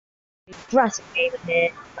Jurassic Gamer here.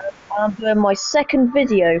 I'm doing my second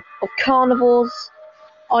video of Carnivores,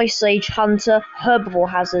 Ice Age Hunter, Herbivore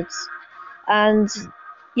Hazards, and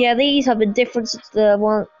yeah, these have been different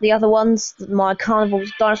to the other ones. My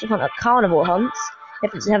Carnivores Dinosaur Hunter Carnivore hunts.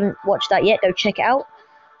 If you haven't watched that yet, go check it out.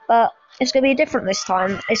 But it's going to be different this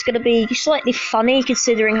time. It's going to be slightly funny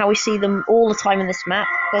considering how we see them all the time in this map.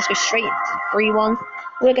 Let's go straight into the free one.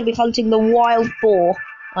 We're going to be hunting the wild boar.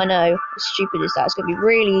 I know, as stupid as that. It's going to be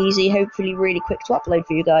really easy, hopefully really quick to upload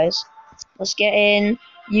for you guys. Let's get in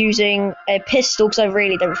using a pistol, because I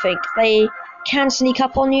really don't think they can sneak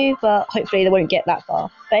up on you, but hopefully they won't get that far.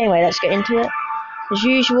 But anyway, let's get into it. As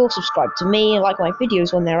usual, subscribe to me, like my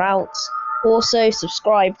videos when they're out. Also,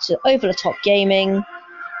 subscribe to Over the Top Gaming.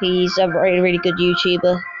 He's a really good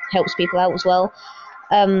YouTuber, helps people out as well.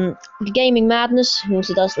 Gaming Madness, who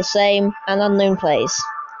also does the same, and Unknown Plays.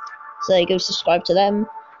 So go subscribe to them.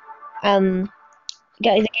 The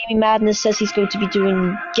Gaming Madness says he's going to be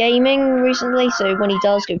doing gaming recently, so when he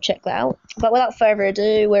does, go check that out. But without further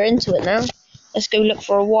ado, we're into it now. Let's go look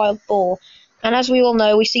for a wild boar. And as we all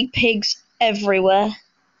know, we see pigs everywhere.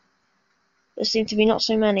 There seem to be not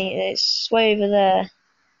so many. It's way over there.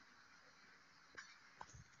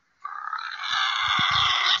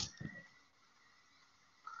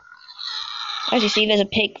 As you see, there's a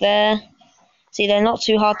pig there. See, they're not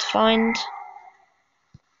too hard to find.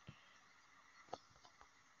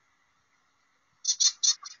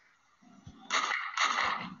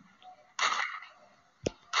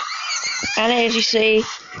 And as you see,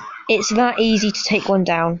 it's that easy to take one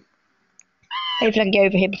down. Hopefully I can get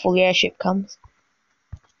over here before the airship comes.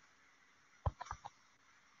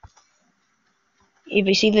 If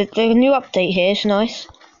you see the new update here, it's nice.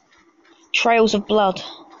 Trails of blood.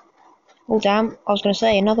 Oh damn, I was going to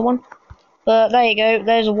say another one. But there you go,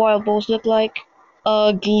 there's a wild boars look like.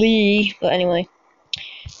 Ugly. But anyway.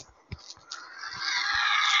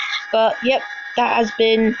 But yep, that has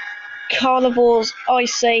been Carnivores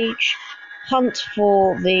Ice Age hunt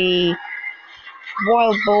for the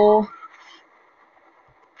wild boar.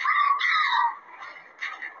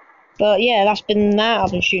 But yeah, that's been that.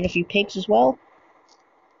 I've been shooting a few pigs as well.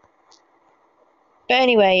 But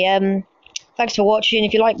anyway, thanks for watching.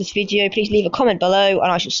 If you like this video, please leave a comment below,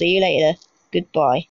 and I shall see you later. Goodbye.